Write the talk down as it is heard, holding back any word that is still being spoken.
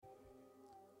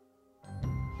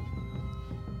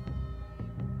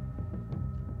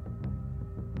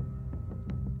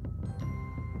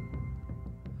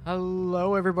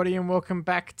Hello, everybody, and welcome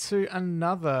back to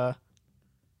another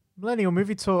Millennial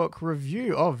Movie Talk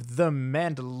review of The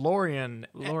Mandalorian.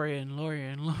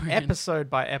 Lorian. Episode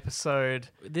by episode.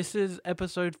 This is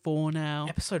episode 4 now.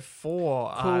 Episode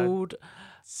 4. Called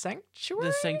Sanctuary?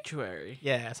 The Sanctuary.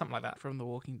 Yeah, something like that. From The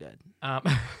Walking Dead.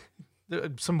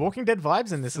 Some Walking Dead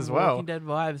vibes in this as well. Walking Dead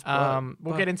vibes. But,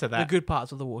 we'll get into that. The good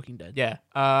parts of The Walking Dead. Yeah.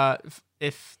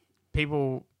 If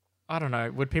people, I don't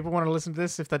know, would people want to listen to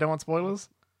this if they don't want spoilers?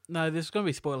 No, this is going to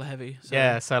be spoiler heavy. So.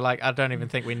 Yeah, so like I don't even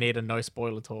think we need a no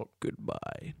spoiler talk.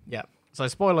 Goodbye. Yeah. So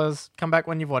spoilers, come back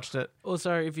when you've watched it.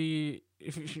 Also, if you're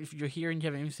here and you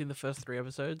haven't even seen the first 3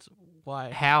 episodes,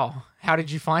 why? How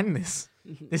did you find this?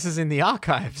 This is in the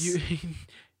archives.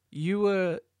 You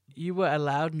were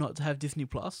allowed not to have Disney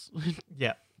Plus.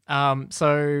 Yeah.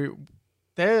 So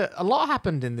a lot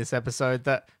happened in this episode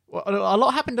a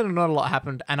lot happened and not a lot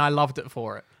happened, and I loved it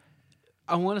for it.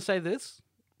 I want to say this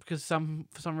because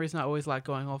for some reason I always like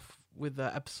going off with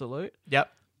the absolute.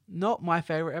 Yep. Not my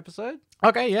favorite episode.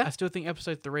 Okay, yeah. I still think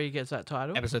episode 3 gets that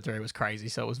title. Episode 3 was crazy,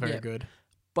 so it was very good.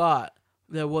 But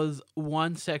there was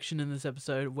one section in this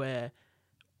episode where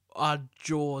our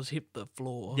jaws hit the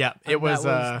floor. Yeah, and it was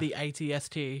the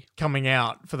ATST coming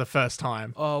out for the first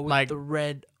time. Oh, with the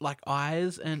red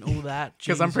eyes and all that.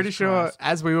 Because I'm pretty sure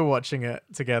as we were watching it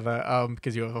together,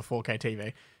 because you have a 4K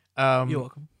TV. You're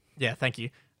welcome. Yeah, thank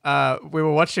you. We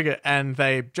were watching it and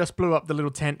they just blew up the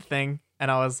little tent thing, and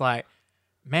I was like,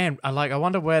 man, I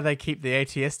wonder where they keep the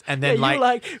ATS, and then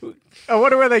I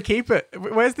wonder where they keep it.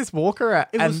 Where's this walker at?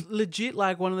 It was legit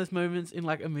like one of those moments in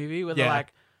like a movie where they're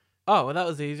like, oh, well, that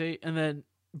was easy, and then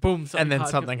boom,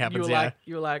 something happens.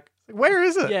 You're like, where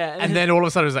is it? Yeah, and then all of a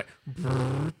sudden it was like,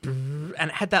 and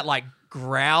it had that like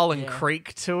growl and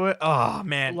creak to it. Oh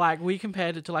man, like we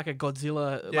compared it to like a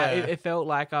Godzilla. Yeah. Like it felt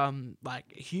like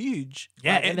huge.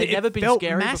 Yeah, and they've never been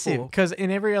scary massive before. because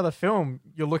in every other film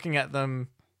you're looking at them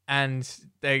and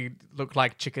they look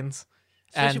like chickens.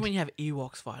 Especially when you have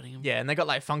Ewoks fighting them. Yeah, and they got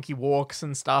like funky walks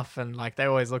and stuff, and like they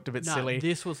always looked a bit silly.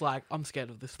 This was like, I'm scared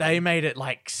of this. They made it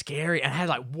like scary and had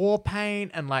like war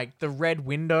paint and like the red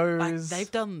windows. Like,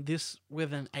 they've done this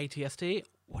with an ATST.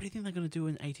 What do you think they're going to do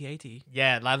in AT-AT?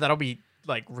 Yeah, like, that'll be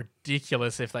like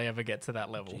ridiculous if they ever get to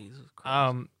that level. Jesus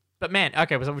Christ. But man,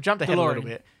 okay, so we jumped ahead a little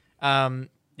bit.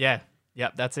 Yeah,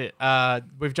 that's it.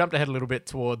 We've jumped ahead a little bit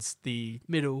towards the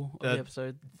middle of the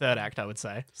episode. Third act, I would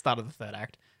say. Start of the third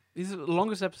act. This is the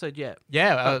longest episode yet.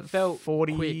 Yeah, it felt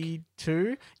 42.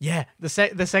 Quick. Yeah, the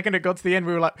second it got to the end,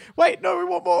 we were like, wait, no, we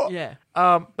want more. Yeah.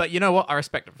 But you know what? I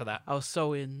respect it for that. I was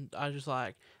so in. I was just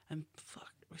like, and fuck,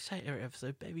 we say every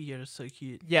episode, Baby Yoda's so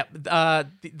cute. Yeah,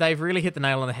 they've really hit the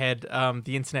nail on the head.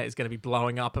 The internet is going to be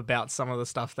blowing up about some of the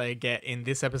stuff they get in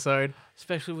this episode.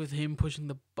 Especially with him pushing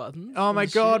the buttons. Oh my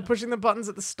God, pushing the buttons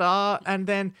at the start. And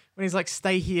then when he's like,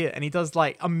 stay here, and he does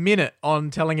like a minute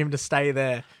on telling him to stay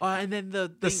there. Oh, and then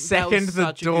the second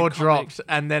the door dropped,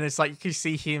 and then it's like, you can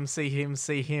see him,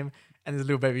 and there's a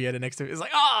little Baby Yoda next to him. It's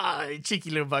like, cheeky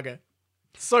little bugger.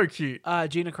 So cute.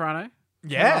 Gina Carano.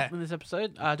 Yeah. In this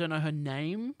episode. I don't know her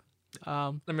name.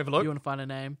 Let me have a look. You want to find her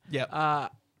name? Yeah.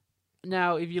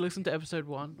 Now, if you listen to episode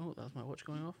 1... Oh, that was my watch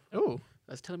going off. Oh.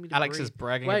 That's telling me to Alex breathe. is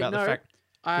bragging about the fact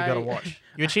you got to watch.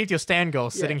 You achieved your stand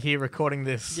goal sitting here recording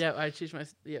this. Yeah, I achieved my...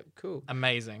 Yeah, cool.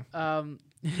 Amazing.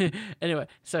 Anyway,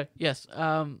 so, yes.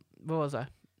 What was I?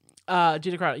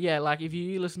 Gina Carano. Yeah, like, if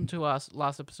you listened to us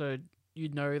last episode,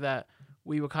 you'd know that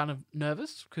we were kind of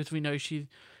nervous because we know she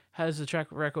has a track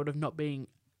record of not being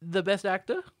the best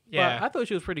actor. Yeah. But I thought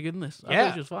she was pretty good in this. I Yeah.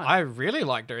 thought she was fine. I really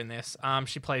liked her in this.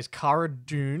 She plays Cara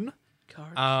Dune.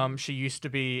 She used to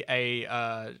be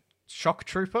a shock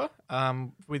trooper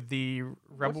with the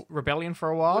rebellion for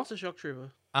a while. What's a shock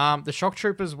trooper? The shock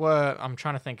troopers were... I'm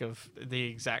trying to think of the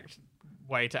exact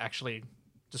way to actually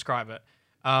describe it.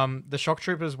 The shock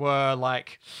troopers were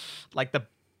like the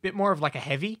bit more of like a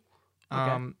heavy.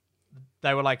 Okay.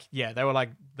 They were like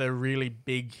the really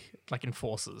big like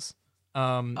enforcers.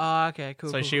 Okay, cool.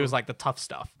 So she was like the tough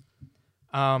stuff.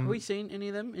 Have we seen any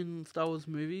of them in Star Wars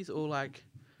movies or like?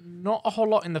 Not a whole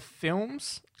lot in the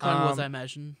films. Clone Wars, I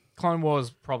imagine. Clone Wars,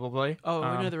 probably. Oh,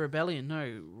 we know the Rebellion.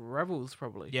 No, Rebels,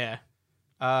 probably. Yeah.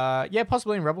 Yeah,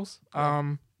 possibly in Rebels.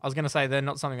 I was going to say they're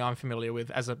not something I'm familiar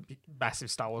with as a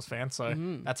massive Star Wars fan, so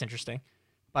that's interesting.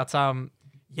 But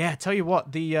yeah, tell you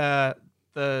what, the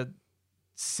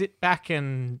sit back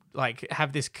and like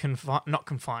have this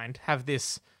have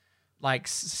this like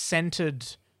centered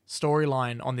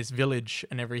storyline on this village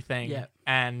and everything. Yeah.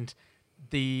 And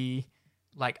I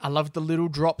love the little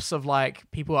drops of like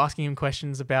people asking him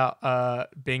questions about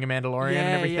being a Mandalorian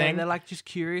and everything. Yeah, they're like just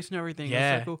curious and everything.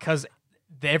 Yeah, so cool. because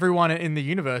everyone in the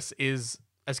universe is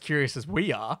as curious as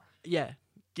we are, Yeah,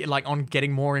 like on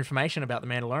getting more information about the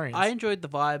Mandalorians. I enjoyed the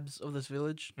vibes of this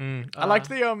village. I liked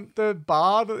the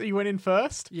bar that you went in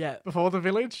first Yeah, before the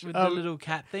village. with the little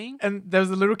cat thing. And there was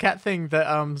the little cat thing that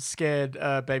scared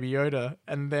Baby Yoda,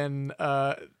 and then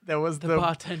there was The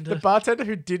bartender. the bartender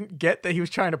who didn't get that he was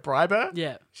trying to bribe her.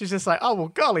 Yeah. She's just like, oh well,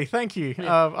 golly, thank you.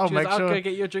 Yeah. I'll She goes, make I'll sure. go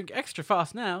get your drink extra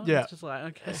fast now. Yeah. It's just like,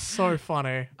 okay. It's so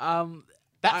funny. I-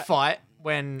 Fight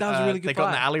when That was a really good they got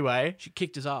in the fight. alleyway. She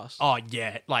kicked his ass. Oh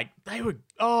yeah, like they were.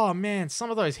 Oh man,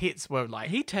 some of those hits were like.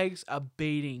 He takes a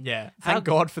beating. Yeah, How- thank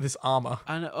God for this armor.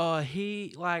 And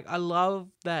I love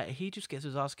that he just gets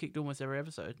his ass kicked almost every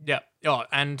episode. Yeah. Oh,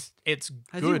 and it's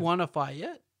Has good. he won a fight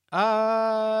yet?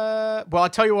 Well, I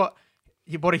tell you what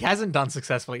he hasn't done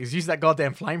successfully is use that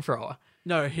goddamn flamethrower.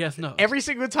 No, he has not. Every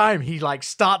single time he like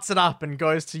starts it up and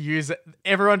goes to use it,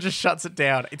 everyone just shuts it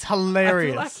down. It's I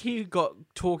hilarious. feel like he got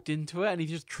talked into it and he's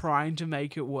just trying to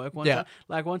make it work one Yeah. time.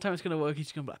 Like one time it's gonna work, he's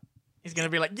just gonna be like, He's gonna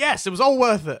be like, yes, it was all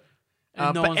worth it.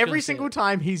 and no but one's every gonna see single it.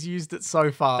 time he's used it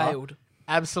so far, Failed.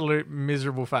 absolute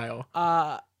miserable fail.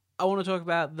 I want to talk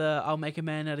about the "I'll make a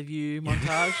man out of you"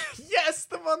 montage. Yes,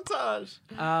 the montage.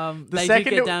 The They did second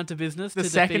get it- down to business. The to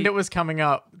second defeat- it was coming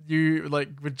up, you like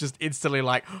were just instantly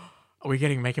like, are we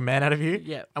getting Make a Man out of you?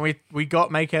 Yeah. And we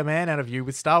got Make a Man out of you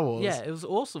with Star Wars. yeah, it was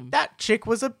awesome. That chick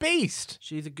was a beast.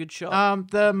 She's a good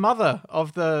shot. The mother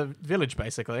of the village,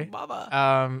 basically.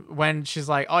 Mother. When she's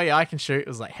like, oh yeah, I can shoot, it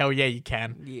was like, hell yeah, you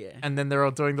can. Yeah. And then they're all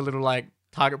doing the little like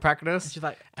target practice. She's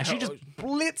like, and she just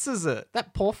blitzes it.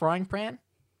 That poor frying pan.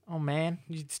 Oh man.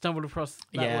 you stumbled across.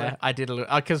 That Yeah, word. I did a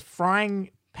little because frying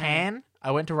pan.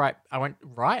 I went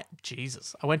right.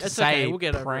 Jesus, I went to It's say okay, we'll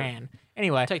get over it. pan.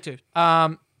 Anyway, Take two.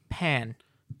 pan.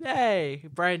 Yay,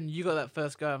 Braden, you got that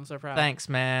first go. I'm so proud. Thanks,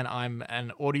 man. I'm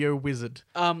an audio wizard.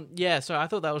 Yeah. So I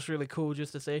thought that was really cool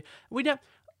just to see.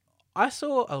 I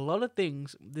saw a lot of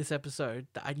things this episode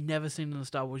that I'd never seen in the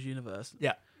Star Wars universe.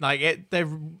 Yeah, like they're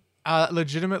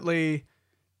legitimately.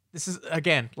 This is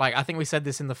again, like I think we said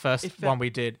this in the first It felt- one we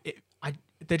did.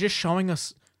 They're just showing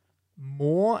us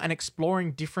more and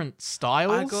exploring different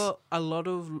styles. I got a lot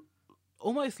of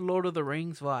almost Lord of the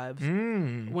Rings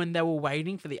vibes when they were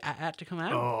waiting for the AT-AT to come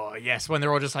out. Oh yes, when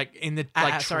they're all just like in the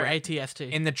ATST.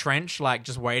 in the trench, like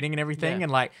just waiting and everything, Yeah.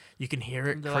 and like you can hear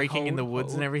it They're like, creaking in the hold,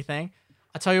 woods and hold. everything.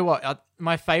 I tell you what, I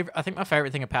think my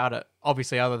favorite thing about it,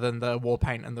 obviously, other than the war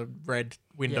paint and the red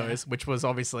windows, which was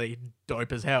obviously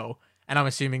dope as hell. And I'm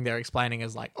assuming they're explaining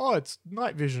as like, oh, it's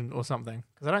night vision or something,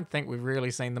 because I don't think we've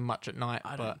really seen them much at night.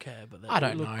 I don't care, but I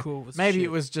don't look know. cool as Maybe shit.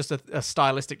 it was just a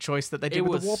stylistic choice that they did It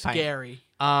with was the war paint. scary.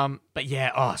 But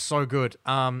yeah, oh, so good.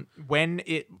 When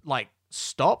it like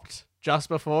stopped just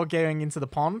before getting into the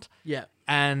pond, Yeah,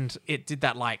 and it did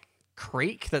that like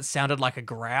creak that sounded like a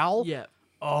growl. yeah.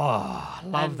 Oh, I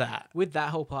love And that. With that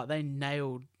whole part, they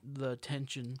nailed the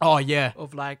tension Oh yeah,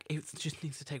 of like it just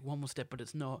needs to take one more step, but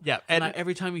it's not. yeah. And And like,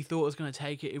 every time you thought it was going to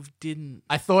take it, it didn't.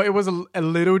 I thought it was a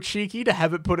little cheeky to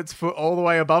have it put its foot all the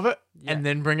way above it Yeah. and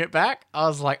then bring it back. I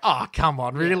was like, oh, come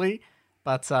on, really?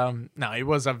 But no, it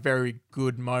was a very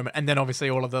good moment. And then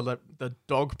obviously all of the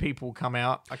dog people come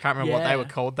out. I can't remember what they were Yeah.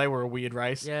 called. They were a weird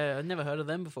race. Yeah, I'd never heard of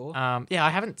them before. Yeah,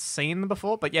 I haven't seen them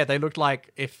before, but yeah, they looked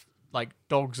like if like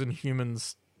dogs and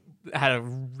humans had a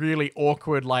really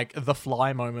awkward like the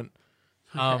fly moment.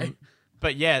 Okay.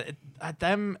 But yeah,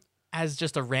 them as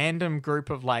just a random group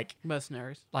of like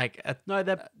Mercenaries. a No,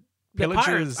 they're pillagers,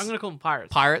 pirates. I'm going to call them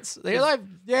pirates. pirates. They're like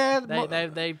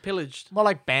They pillaged. more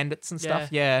like bandits and stuff.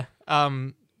 Yeah.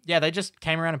 Yeah, they just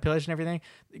came around and pillaged and everything.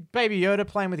 Baby Yoda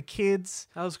playing with the kids.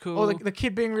 That was cool. Or the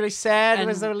kid being really sad And-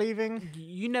 as they were leaving.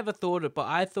 You never thought it, but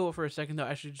I thought for a second they're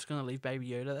actually just going to leave Baby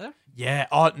Yoda there. Yeah.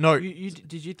 Oh no.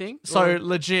 Did you think? So Or-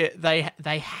 legit, they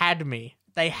had me.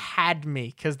 They had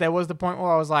me because there was the point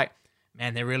where I was like,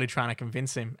 man, they're really trying to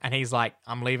convince him, and he's like,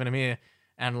 I'm leaving him here,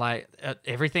 and like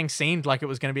everything seemed like it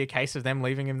was going to be a case of them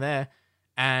leaving him there,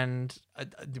 and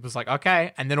it was like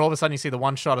okay, and then all of a sudden you see the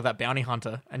one shot of that bounty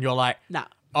hunter, and you're like, nah.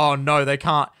 oh no, they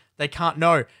can't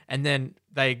know, and then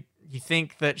you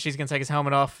think that she's going to take his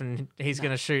helmet off and he's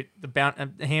going to shoot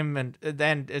him, and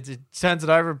then it turns it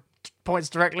over, points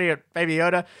directly at Baby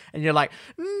Yoda, and you're like,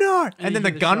 no, and then you the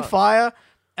hear the shot. gunfire,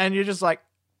 and you're just like,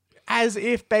 as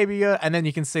if Baby Yoda, and then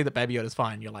you can see that Baby Yoda's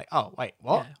fine. You're like, oh wait,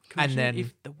 what? Yeah. And Imagine then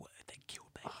if the word they killed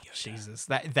Baby Yoda. Jesus,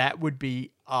 that would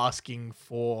be asking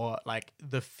for like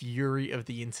the fury of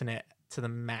the internet to the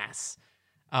mass.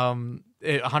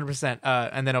 100%.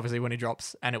 And then obviously when he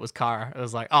drops and it was Kara, it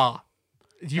was like, oh,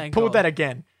 you Thank pulled God. that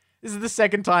again. This is the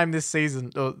second time this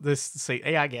season, or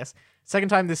yeah, I guess. Second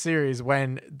time this series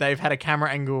when they've had a camera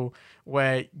angle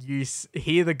where you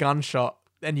hear the gunshot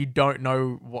and you don't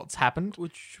know what's happened.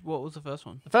 What was the first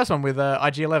one? The first one with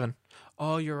IG-11.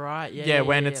 Oh, you're right. Yeah,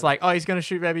 when it's like, oh, he's going to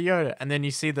shoot Baby Yoda. And then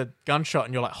you see the gunshot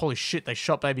and you're like, holy shit, they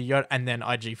shot Baby Yoda. And then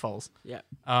IG falls. Yeah.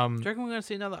 Do you reckon we're going to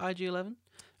see another IG-11?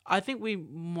 I think we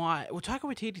might. Well, Taika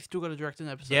Waititi's still got to direct an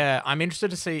episode. Yeah, I'm interested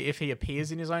to see if he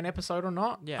appears in his own episode or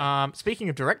not. Yeah. Speaking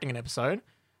of directing an episode.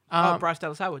 Bryce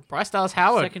Dallas Howard. Bryce Dallas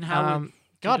Howard. Second Howard.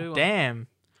 God damn.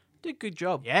 Did a good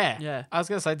job. Yeah. Yeah. I was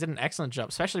going to say, did an excellent job,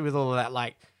 especially with all of that,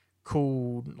 like,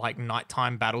 cool, like,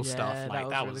 nighttime battle stuff. Like,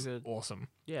 that was really good. awesome.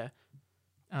 Yeah.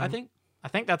 I think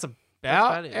that's that's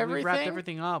about it. everything. We wrapped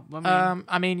everything up.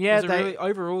 I mean, yeah, it was a really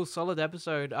overall solid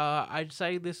episode. I'd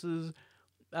say this is.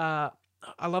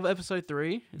 I love episode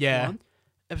 3. It's Yeah. fun.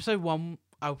 Episode 1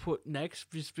 I'll put next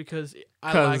just because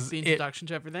I 'Cause like the introduction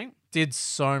to everything did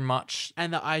so much.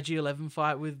 and the IG-11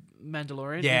 fight with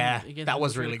Mandalorian. Yeah, against that him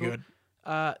was really cool.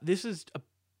 good. This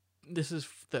is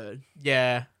third.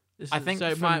 Yeah, This I is, think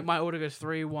so. from- My order goes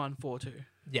 3, 1, 4, 2.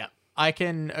 yeah, I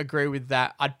can agree with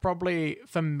that. I'd probably,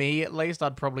 for me at least,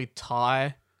 I'd probably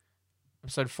tie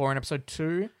episode 4 and episode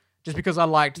 2, just because I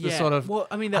liked the sort of. Well,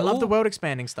 I mean, I love all, the world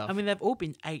expanding stuff. I mean, they've all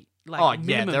been 8. Like, Oh, yeah,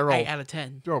 minimum they're all- 8 out of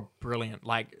 10. they're all brilliant.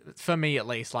 Like for me at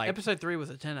least, like Episode 3 was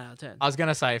a 10 out of 10. I was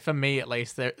gonna say, for me at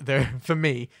least, they're for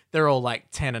me they're all like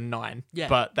 10 and 9. Yeah.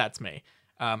 But that's me.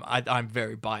 I'm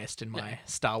very biased in my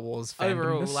Star Wars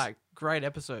Overall, fandomness. like, great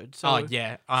episode. So, oh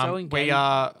yeah, so we engaged.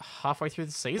 are halfway through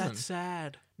the season. That's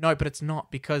sad. No, but it's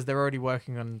not because they're already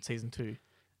working on season 2.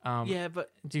 Yeah, but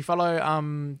Do you follow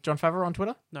John Favreau on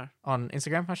Twitter? No. On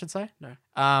Instagram, I should say. No.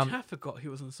 Um, I forgot he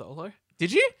was in Solo.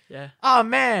 did you? Yeah. Oh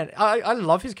man, I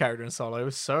love his character in Solo. It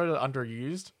was so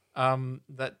underused.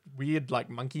 That weird like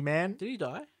monkey man. Did he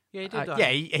die? Yeah, he did die. Yeah,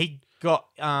 he got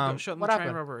Got shot in the what train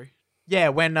happened? robbery. Yeah,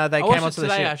 when they I came watched it onto the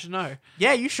today. I ship. should know.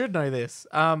 Yeah, you should know this.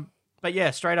 But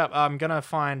yeah, straight up, I'm gonna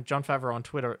find John Favreau on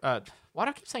Twitter. Why do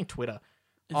I keep saying Twitter?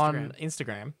 On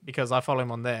Instagram, because I follow him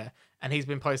on there, and he's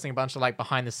been posting a bunch of like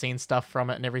behind the scenes stuff from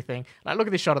it and everything. Like, look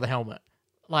at this shot of the helmet.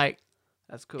 Like,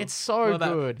 That's cool. it's so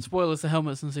good. Spoilers: the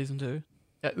helmets in season 2.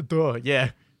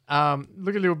 Yeah.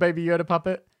 Look at little baby Yoda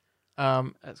puppet.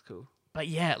 That's cool. But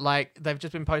yeah, like they've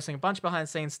just been posting a bunch of behind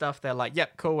the scenes stuff. They're like,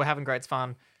 "Yep, cool, we're having great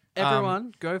fun."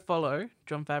 Everyone, go follow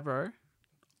John Favreau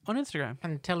on Instagram.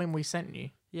 And tell him we sent you.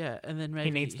 Yeah, and then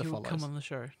maybe needs the he'll come follows. on the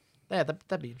show. Yeah,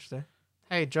 that'd be interesting.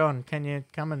 Hey, John, can you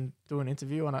come and do an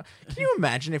interview on it? Can you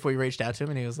imagine if we reached out to him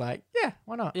and he was like, "Yeah,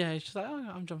 why not?" Yeah, he's just like, "Oh,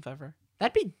 I'm John Favreau."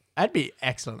 That'd be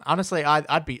excellent. Honestly,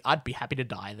 I'd be happy to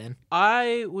die then.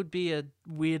 I would be a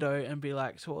weirdo and be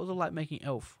like, "So what was it like making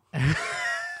Elf?"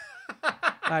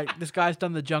 Like, this guy's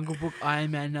done the Jungle Book,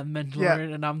 Iron Man, and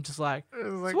Mandalorian, and I'm just like, It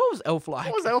was "So like, what was Elf like?"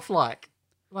 what was Elf like?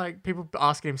 Like, people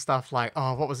asking him stuff like,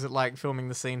 "Oh, what was it like filming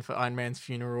the scene for Iron Man's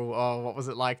funeral? Oh, what was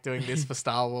it like doing this for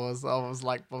Star Wars? Oh, what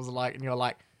was it like?" And you're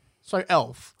like, "So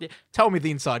Elf, Yeah. tell me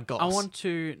the inside goss." I want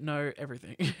to know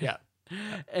everything. Yeah.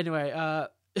 Anyway, now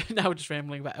we're just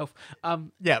rambling about Elf.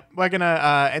 Yeah, we're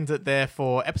gonna end it there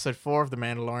for episode 4 of The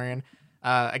Mandalorian.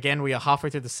 Again, we are halfway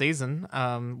through the season.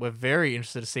 We're very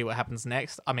interested to see what happens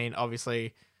next. I mean,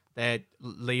 obviously, they're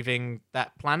leaving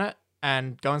that planet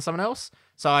and going somewhere else.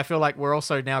 So I feel like we're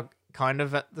also now kind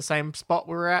of at the same spot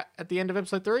we were at the end of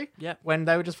episode 3. Yep. When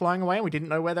they were just flying away and we didn't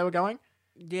know where they were going.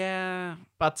 Yeah.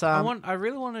 But I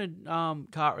really wanted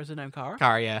Kara, is her name Kara?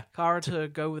 Kara, yeah, Kara to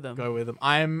go with them. go with them.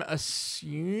 I'm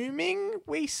assuming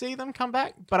we see them come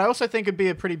back, but I also think it'd be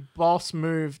a pretty boss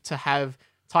move to have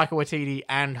Taika Waititi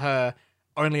and her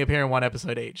only appear in one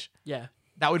episode each. Yeah.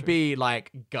 That would be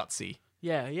like gutsy.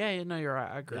 Yeah, no, you're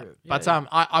right. I agree. Yeah. with- But yeah.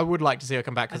 I would like to see her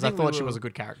come back because I think we thought she will. was a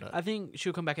good character. I think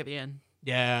she'll come back at the end.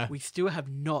 Yeah. We still have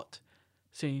not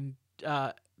seen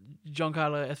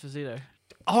Giancarlo Esposito.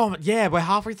 Oh yeah, we're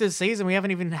halfway through the season. We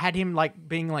haven't even had him like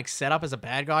being like set up as a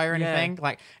bad guy or Yeah. anything.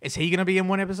 Like, is he gonna be in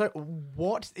one episode?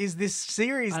 What is this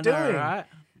series I doing? know,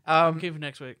 right? Keep for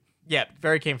next week. Yeah,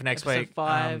 very keen for next Episode week.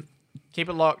 5. Keep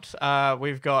it locked.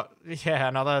 We've got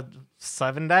another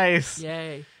 7 days.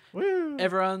 Yay. Woo.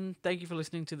 Everyone, thank you for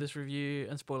listening to this review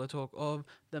and spoiler talk of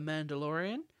The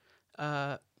Mandalorian.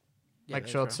 Make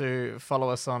sure to follow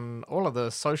us on all of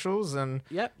the socials and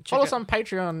Yep. follow us on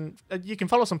Patreon. You can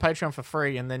follow us on Patreon for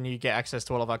free, and then you get access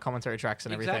to all of our commentary tracks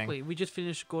and everything. Exactly. We just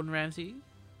finished Gordon Ramsay.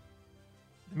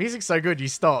 The music's so good, you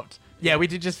stopped. Yeah, we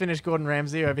did just finish Gordon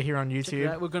Ramsay over here on Check it YouTube.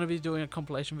 out. We're going to be doing a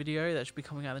compilation video that should be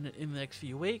coming out in the next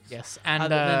few weeks. Yes,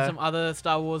 and Then some other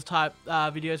Star Wars type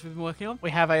videos we've been working on.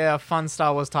 we have a fun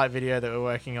Star Wars type video that we're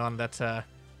working on that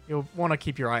you'll want to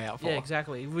keep your eye out for. Yeah,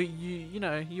 exactly.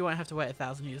 You won't have to wait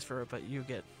 1,000 years for it, but we'll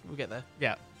get there.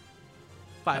 Yeah,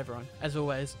 Bye, everyone. As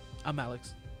always, I'm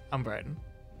Alex. I'm Braden.